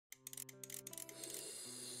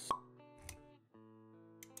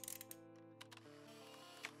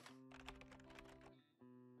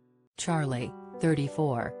Charley,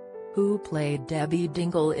 34, who played Debbie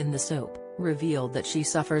Dingle in the soap, revealed that she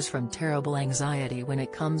suffers from terrible anxiety when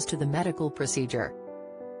it comes to the medical procedure.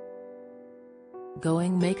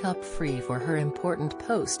 Going makeup-free for her important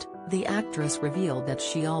post, the actress revealed that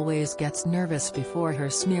she always gets nervous before her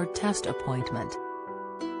smear test appointment.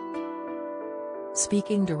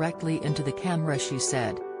 Speaking directly into the camera, she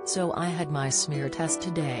said, "So I had my smear test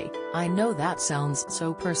today. I know that sounds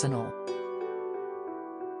so personal.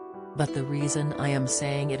 But the reason I am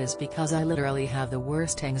saying it is because I literally have the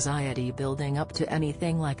worst anxiety building up to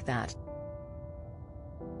anything like that.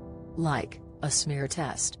 Like, a smear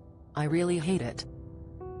test. I really hate it.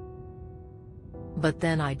 But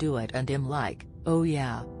then I do it and am like, oh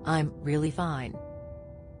yeah, I'm really fine.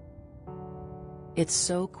 It's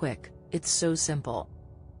so quick, it's so simple.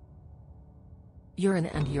 You're in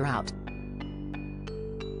and you're out.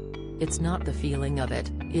 It's not the feeling of it,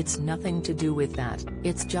 it's nothing to do with that,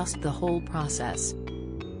 it's just the whole process."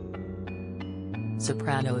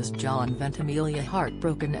 Sopranos John Ventimiglia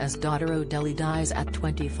heartbroken as daughter Odeli dies at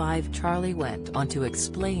 25. Charley went on to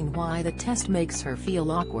explain why the test makes her feel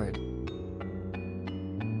awkward.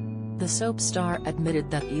 The soap star admitted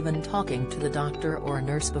that even talking to the doctor or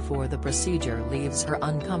nurse before the procedure leaves her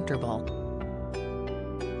uncomfortable.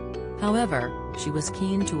 However, she was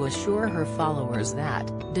keen to assure her followers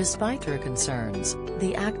that, despite her concerns,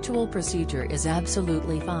 the actual procedure is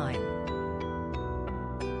absolutely fine.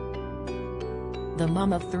 The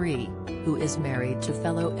mum of 3, who is married to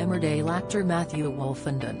fellow Emmerdale actor Matthew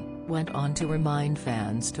Wolfenden, went on to remind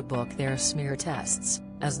fans to book their smear tests,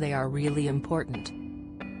 as they are really important.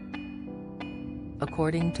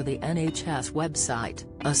 According to the NHS website,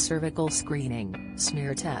 a cervical screening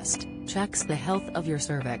smear test checks the health of your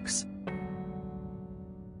cervix.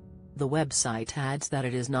 The website adds that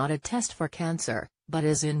it is not a test for cancer, but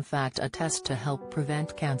is in fact a test to help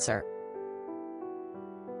prevent cancer.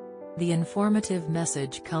 The informative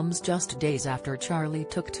message comes just days after Charley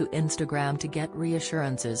took to Instagram to get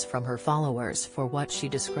reassurances from her followers for what she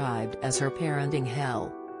described as her parenting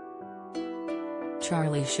hell.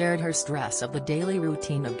 Charley shared her stress of the daily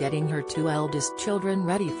routine of getting her 2 eldest children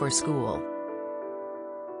ready for school.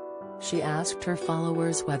 She asked her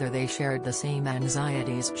followers whether they shared the same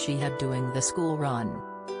anxieties she had doing the school run.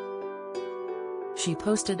 She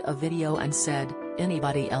posted a video and said,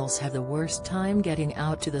 "Anybody else have the worst time getting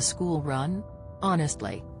out to the school run?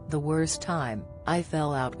 Honestly, the worst time. I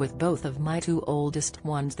fell out with both of my 2 oldest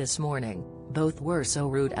ones this morning, both were so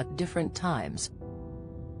rude at different times.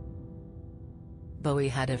 Bowie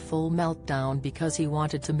had a full meltdown because he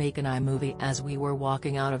wanted to make an iMovie as we were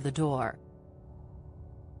walking out of the door.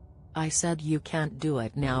 I said, you can't do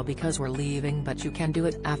it now because we're leaving, but you can do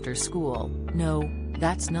it after school. No,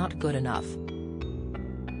 that's not good enough."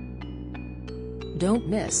 Don't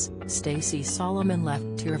miss, Stacey Solomon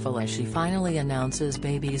left tearful as she finally announces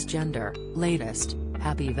baby's gender. Latest,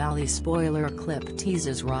 Happy Valley spoiler clip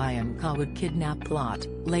teases Ryan Coward kidnap plot.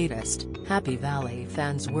 Latest, Happy Valley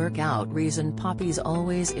fans work out reason Poppy's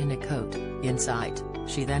always in a coat. Insight,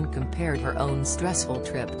 she then compared her own stressful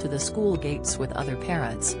trip to the school gates with other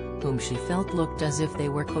parents, whom she felt looked as if they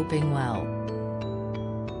were coping well.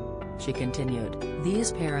 She continued,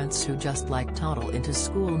 "These parents who just like toddle into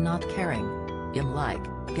school not caring. I'm like,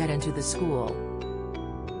 get into the school.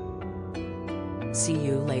 See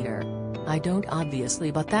you later. I don't obviously,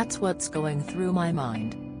 but that's what's going through my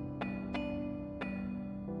mind."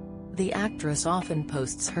 The actress often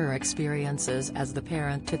posts her experiences as the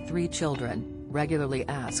parent to 3 children, regularly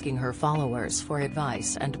asking her followers for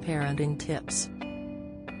advice and parenting tips.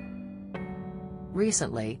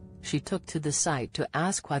 Recently, she took to the site to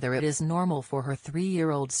ask whether it is normal for her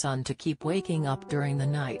 3-year-old son to keep waking up during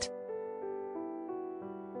the night.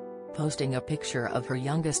 Posting a picture of her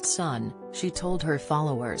youngest son, she told her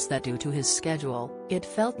followers that due to his schedule, it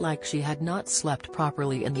felt like she had not slept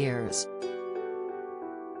properly in years.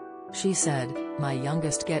 She said, "My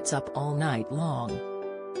youngest gets up all night long.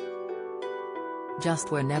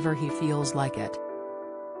 Just whenever he feels like it.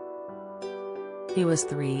 He was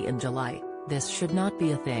 3 in July. This should not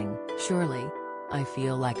be a thing, surely. I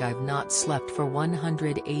feel like I've not slept for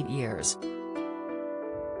 108 years.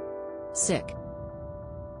 Sick."